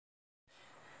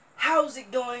How's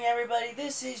it going, everybody?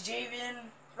 This is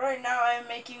Javian. Right now I am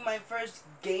making my first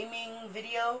gaming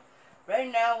video. Right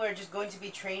now we're just going to be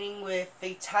training with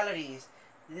fatalities.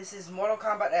 This is Mortal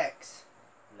Kombat X.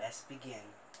 Let's begin.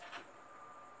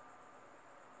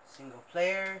 Single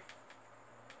player.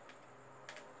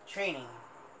 Training.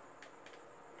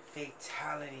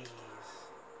 Fatalities.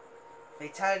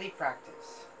 Fatality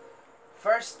practice.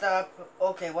 First up,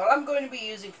 okay, well I'm going to be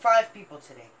using 5 people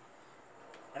today.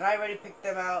 And I already picked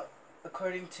them out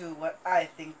according to what I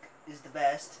think is the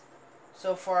best.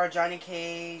 So far, Johnny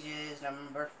Cage is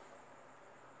number...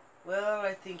 Well,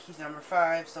 I think he's number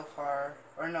 5 so far.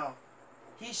 Or no.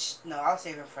 No, I'll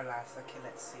save him for last. Okay,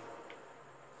 let's see.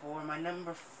 For my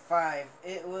number 5,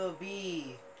 it will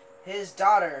be his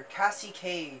daughter, Cassie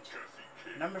Cage.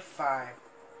 Number 5.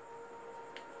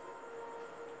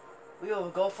 We will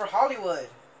go for Hollywood.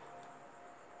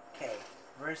 Okay.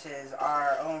 Versus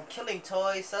our own killing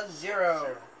toy,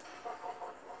 Sub-Zero.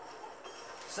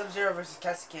 Sub-Zero versus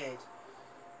Cassie Cage.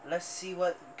 Let's see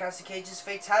what Cassie Cage's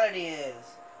fatality is.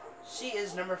 She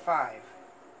is number 5.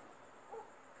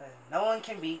 Because no one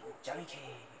can beat Johnny Cage.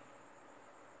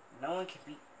 No one can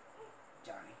beat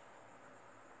Johnny.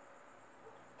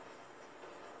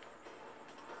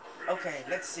 Okay,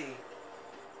 let's see.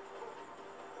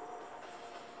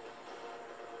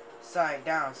 Side,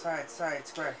 down, side,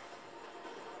 square.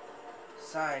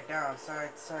 Side, down,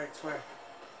 side, square.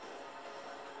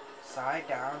 Side,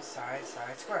 down, side,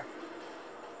 square.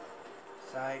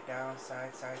 Side, down,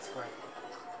 side, square.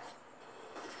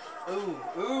 Ooh,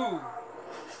 ooh.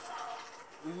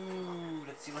 Ooh,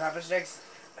 let's see what happens next.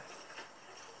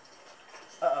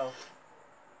 Uh-oh.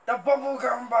 The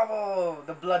bubblegum bubble!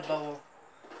 The blood bubble.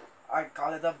 I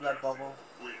call it the blood bubble.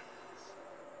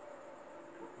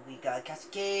 We got Cassie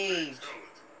Cage.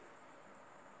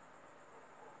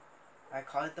 I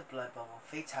call it the blood bubble.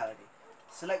 Fatality.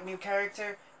 Select new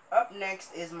character. Up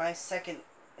next is my second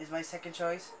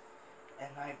choice, and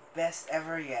my best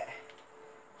ever yet.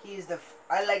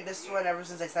 I like this one ever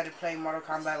since I started playing Mortal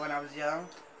Kombat when I was young.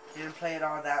 Didn't play it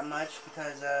all that much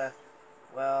because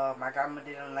well, my grandma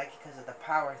didn't like it because of the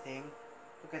power thing.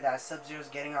 Look at that, Sub-Zero's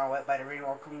getting all wet by the rain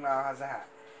while Kung Lao has a hat.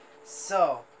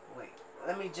 So wait,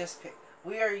 let me just pick.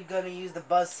 We are gonna use the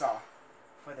buzzsaw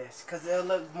for this because it'll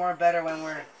look more better when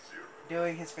we're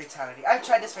doing his fatality. I've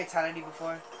tried this fatality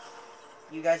before.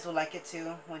 You guys will like it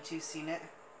too once you've seen it.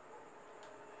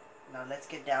 Now let's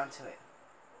get down to it.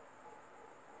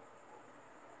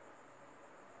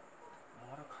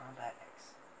 Mortal Kombat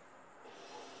X.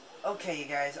 Okay, you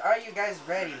guys. Are you guys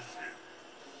ready?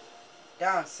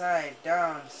 Down, side,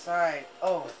 down, side.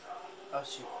 Oh. Oh,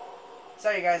 shoot.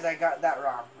 Sorry, guys. I got that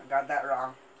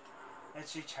wrong.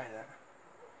 Let's retry that.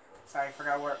 Sorry, I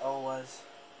forgot where O was.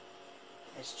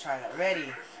 Let's try that.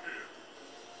 Ready?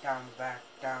 Down, back,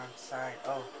 down, side.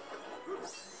 Oh.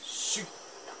 Shoot.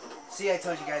 See, I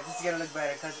told you guys, this is going to look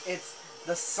better because it's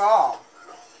the saw.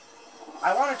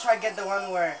 I want to try to get the one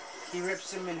where he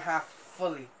rips him in half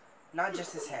fully. Not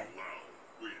just his head.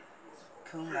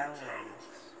 Kung Lao wins.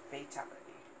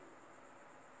 Fatality.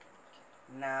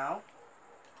 Now,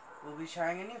 we'll be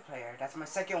trying a new player. That's my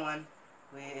second one.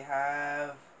 We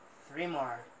have 3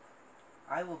 more.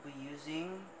 I will be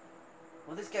using...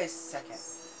 Well, this guy's second.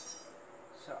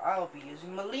 So I'll be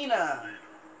using Melina.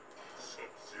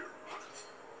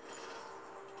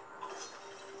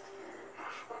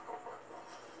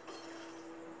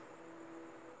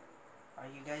 Are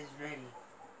you guys ready?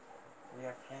 We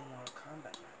are playing Mortal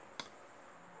Kombat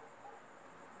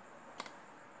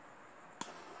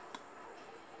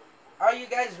now. Are you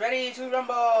guys ready to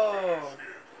rumble?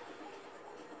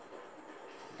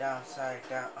 Down, side,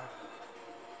 down.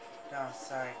 Down,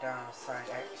 side,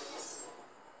 X.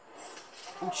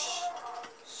 Oosh.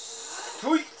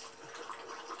 Sweet.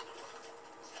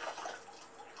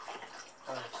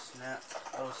 Oh snap.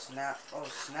 Oh snap. Oh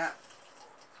snap.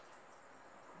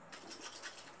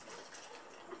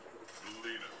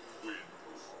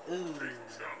 Ooh.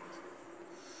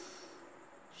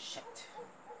 Shit.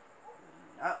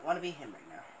 Not want to be him right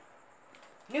now.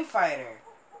 New fighter.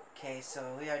 Okay, so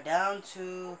we are down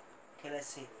to... Okay, let's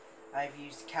see. I've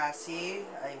used Cassie,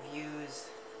 I've used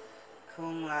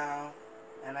Kung Lao,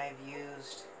 and I've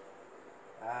used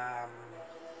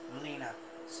Melina.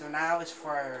 So now it's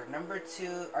for number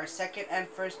 2, our second and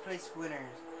first place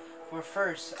winners. For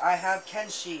first, I have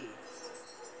Kenshi.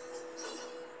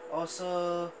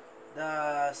 Also,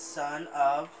 the son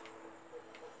of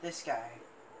this guy,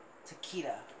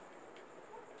 Takeda.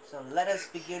 So let us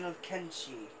begin with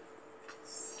Kenshi.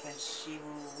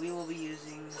 We will be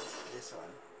using this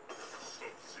one.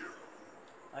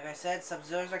 Like I said,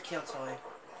 Sub-Zero's our kill toy.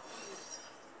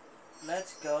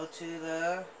 let's go to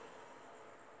the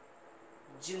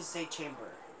Jinsei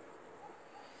chamber.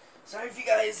 Sorry if you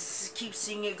guys keep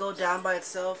seeing it go down by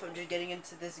itself. I'm just getting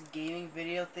into this gaming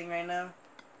video thing right now.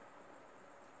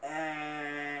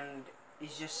 And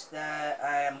it's just that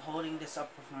I am holding this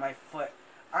up with my foot.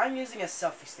 I'm using a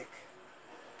selfie stick.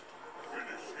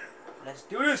 Let's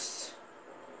do this!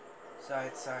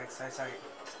 Sorry.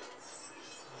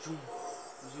 Zoom.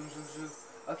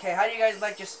 Okay, how do you guys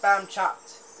like your spam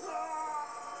chopped?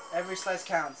 Every slice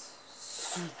counts.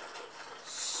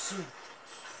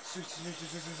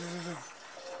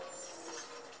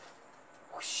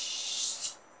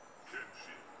 Whoosh.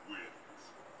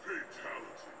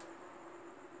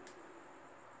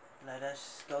 Let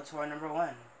us go to our number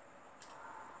 1.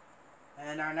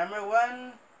 And our number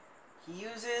 1, he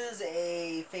uses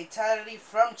a fatality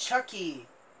from Chucky.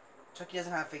 Chucky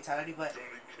doesn't have fatality, but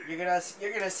you're gonna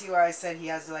see why I said he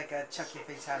has like a Chucky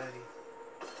fatality.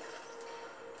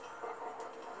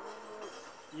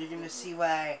 You're gonna see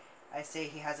why I say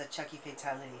he has a Chucky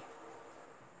fatality.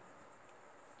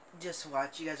 Just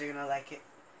watch, you guys are gonna like it.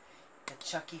 A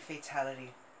Chucky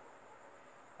fatality.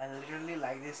 I literally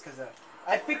like this because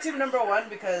I picked him number 1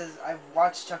 because I've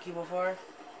watched Chucky before. Okay.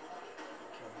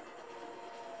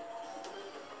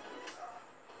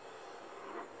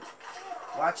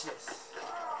 Watch this.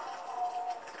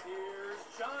 Here's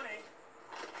Johnny.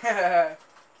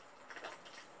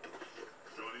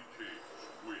 Johnny Cage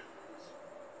wins.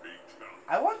 Fatality.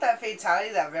 I want that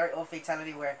fatality, that very old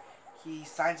fatality where he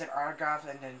signs an autograph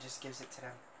and then just gives it to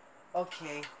them.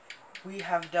 Okay, we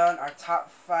have done our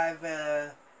top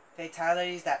 5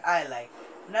 fatalities that I like.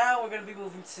 Now we're going to be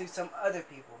moving to some other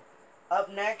people. Up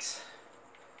next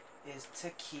is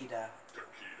Takeda.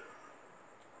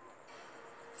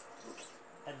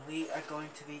 And we are going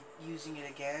to be using it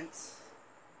against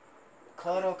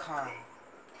Kodokan.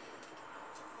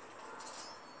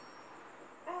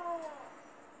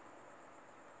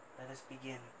 Let us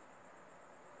begin.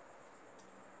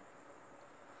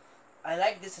 I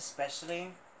like this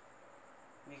especially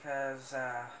because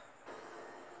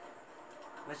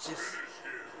let's just,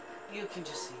 you can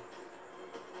just see.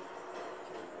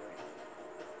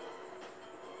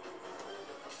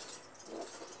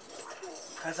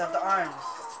 Because of the arms.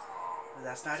 But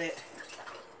that's not it.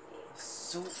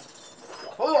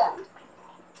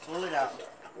 Pull it out.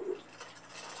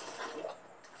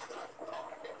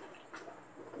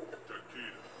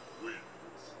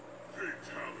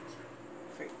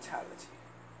 Fatality.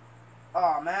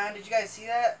 Oh man, did you guys see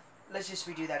that? Let's just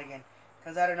redo that again.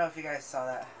 Because I don't know if you guys saw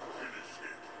that.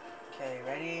 Okay,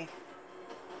 ready?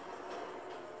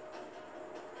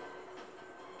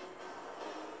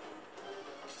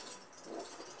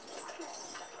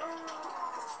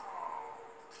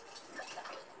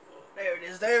 There it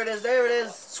is, there it is, there it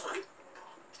is.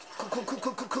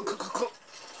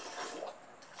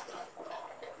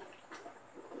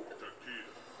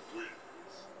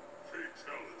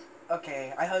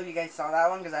 Okay, I hope you guys saw that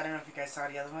one because I don't know if you guys saw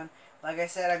the other one. Like I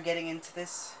said, I'm getting into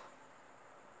this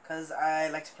because I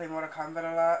like to play Mortal Kombat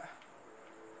a lot.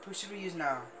 Who should we use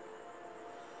now?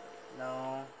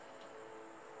 No.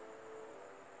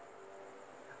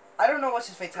 I don't know what's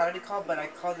his fatality called, but I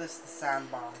call this the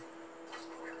Sand Bomb.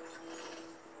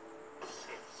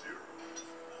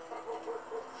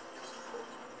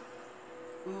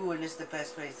 Ooh, and this is the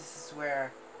best place. This is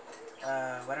where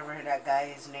whatever that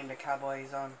guy is named the cowboy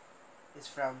is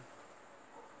from.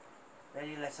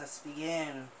 Ready, let us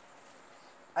begin.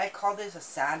 I call this a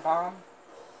sand bomb.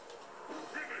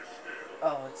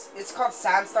 Oh, it's called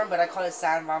sandstorm, but I call it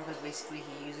sand bomb because basically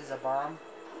he uses a bomb.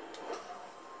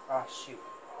 Oh shoot.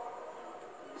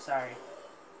 Sorry.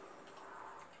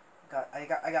 I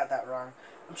got that wrong.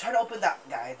 I'm trying to open that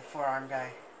guy, the forearm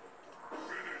guy.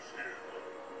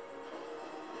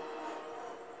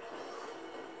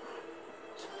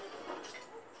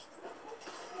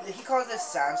 He calls this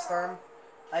sandstorm.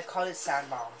 I call it sand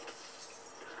bomb.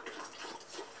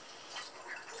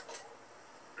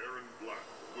 Aaron Black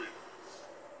wins.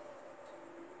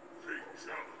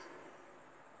 Fatality.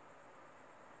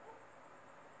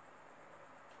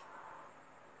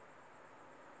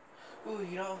 Ooh,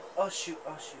 you know. Oh shoot.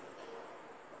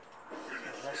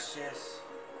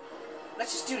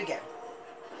 Let's just do it again.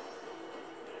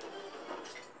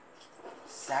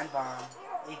 Sand bomb,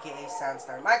 aka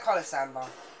sandstorm. I call it sand bomb.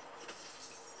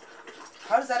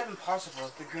 How is that even possible?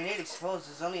 If the grenade explodes,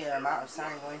 there's only an amount of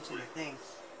sand going to the thing.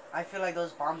 I feel like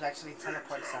those bombs actually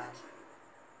teleport sand.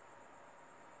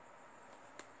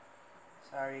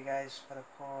 Sorry guys for the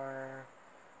poor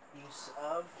use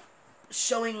of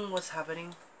showing what's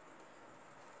happening.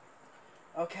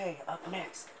 Okay, up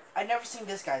next. I've never seen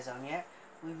this guy's on yet.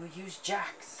 We will use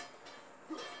Jax.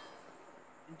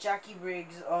 Jackie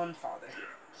Briggs' own father.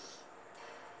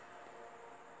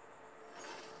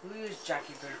 We'll use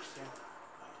Jackie Briggs too.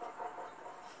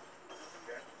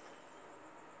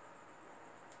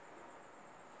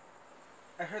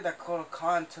 I heard that Kotal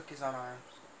Khan took his own arms.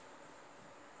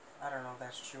 I don't know if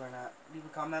that's true or not. Leave a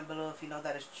comment below if you know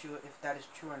that is true, if that is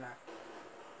true or not.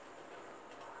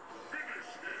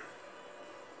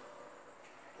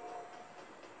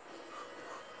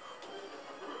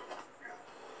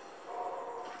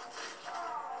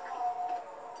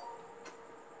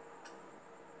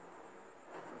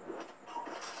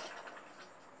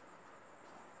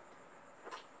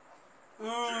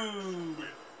 Ooh.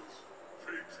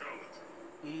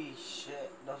 Fatality. Eee, shit.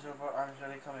 Those robot arms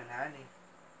really come in handy.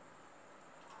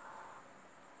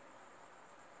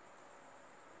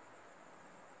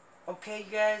 Okay,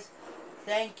 you guys.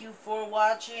 Thank you for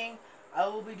watching. I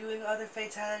will be doing other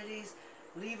fatalities.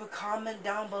 Leave a comment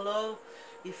down below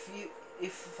if you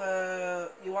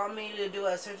want me to do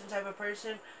a certain type of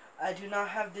person. I do not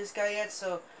have this guy yet,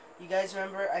 so you guys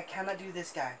remember I cannot do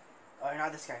this guy. Or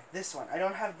not this guy. This one. I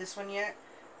don't have this one yet,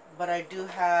 but I do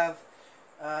have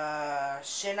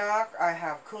Shinnok. I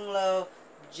have Kung Lao,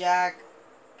 Jack,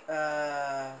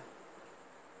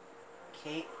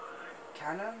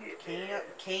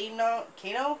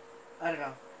 Kano? I don't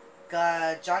know.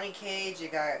 Got Johnny Cage, I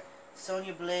got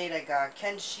Sonya Blade, I got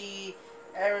Kenshi,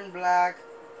 Aaron Black,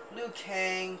 Liu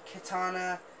Kang,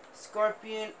 Kitana,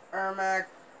 Scorpion, Ermac,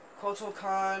 Kotal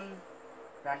Khan,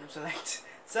 random select,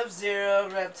 Sub-Zero,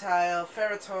 Reptile,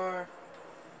 Ferrotor,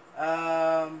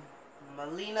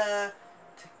 Melina,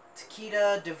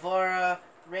 Takeda, Devora,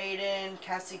 Raiden,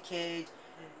 Cassie Cage,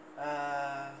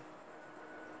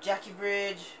 Jackie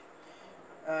Bridge,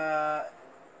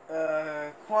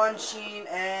 Quan Chi,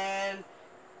 and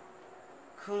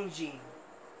Kun Jin.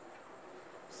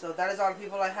 So that is all the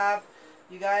people I have.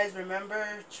 You guys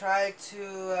remember, try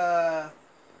to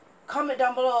comment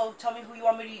down below. Tell me who you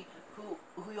want me to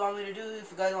who you want me to do.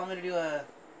 If you guys want me to do a,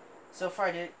 so far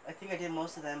I think I did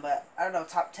most of them, but I don't know,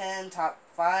 top 10, top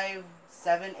 5,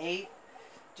 7, 8.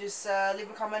 Just leave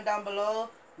a comment down below.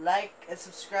 Like and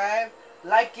subscribe.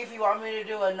 Like if you want me to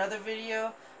do another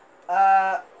video.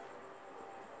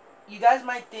 You guys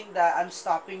might think that I'm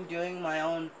stopping doing my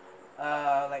own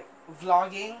like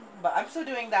vlogging, but I'm still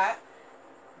doing that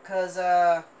because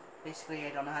basically I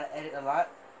don't know how to edit a lot.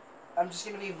 I'm just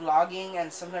gonna be vlogging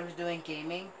and sometimes doing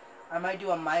gaming. I might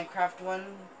do a Minecraft one,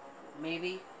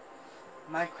 maybe.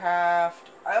 Minecraft.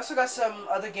 I also got some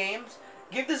other games.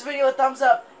 Give this video a thumbs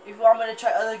up if you want me to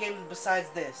try other games besides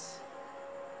this.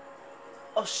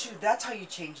 Oh shoot, that's how you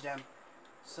change them.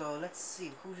 So let's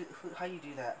see how you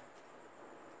do that.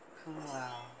 Kung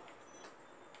Lao.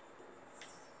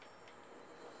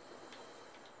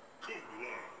 Kung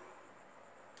Lao.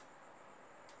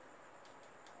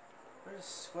 Where's the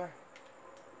square?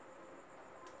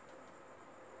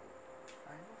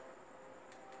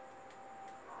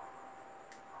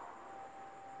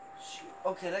 Shoot.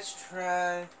 Okay, let's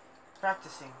try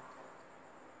practicing.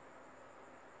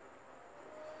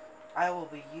 I will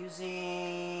be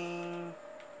using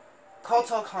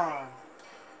Kotal Khan.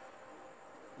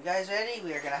 You guys ready?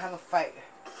 We are gonna have a fight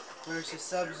versus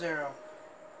Sub-Zero.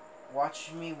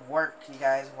 Watch me work, you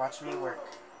guys. Watch me work.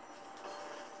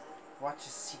 Watch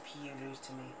the CPU lose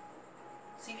to me.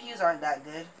 CPUs aren't that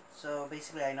good, so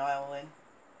basically I know I will win.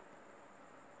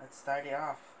 Let's start it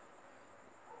off.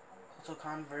 Kotal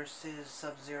Khan versus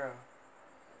Sub-Zero.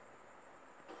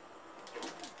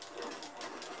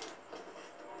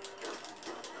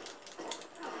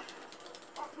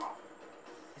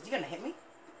 Is he gonna hit me?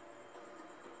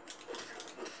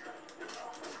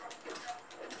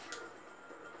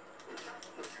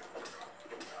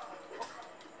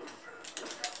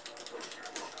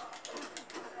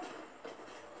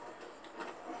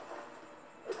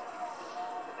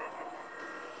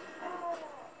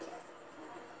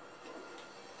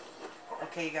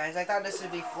 Okay guys, I thought this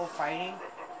would be full fighting,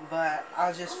 but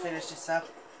I'll just finish this up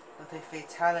with a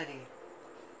fatality.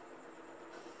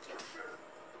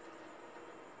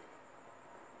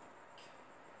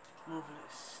 Move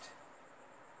list.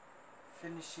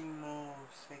 Finishing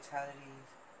moves, fatalities.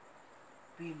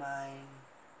 Be mine.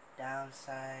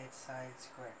 Downside, side,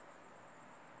 square.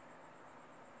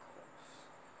 Close.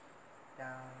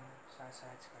 Down, side,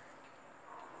 square.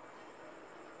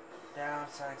 Down,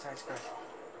 side, square.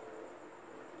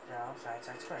 Down,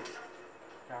 side, square.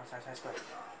 Down, side, square.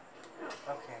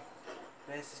 Okay.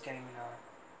 This is getting me nowhere.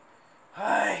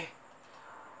 Hi!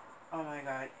 Oh my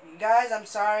god. You guys, I'm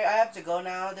sorry. I have to go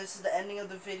now. This is the ending of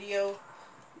the video.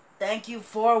 Thank you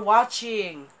for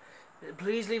watching.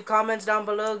 Please leave comments down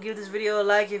below. Give this video a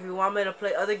like if you want me to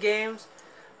play other games.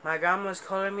 My grandma's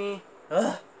calling me.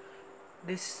 Ugh.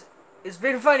 It's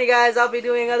been funny, guys. I'll be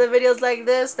doing other videos like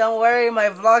this. Don't worry, my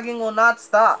vlogging will not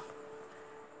stop.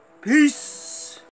 Peace.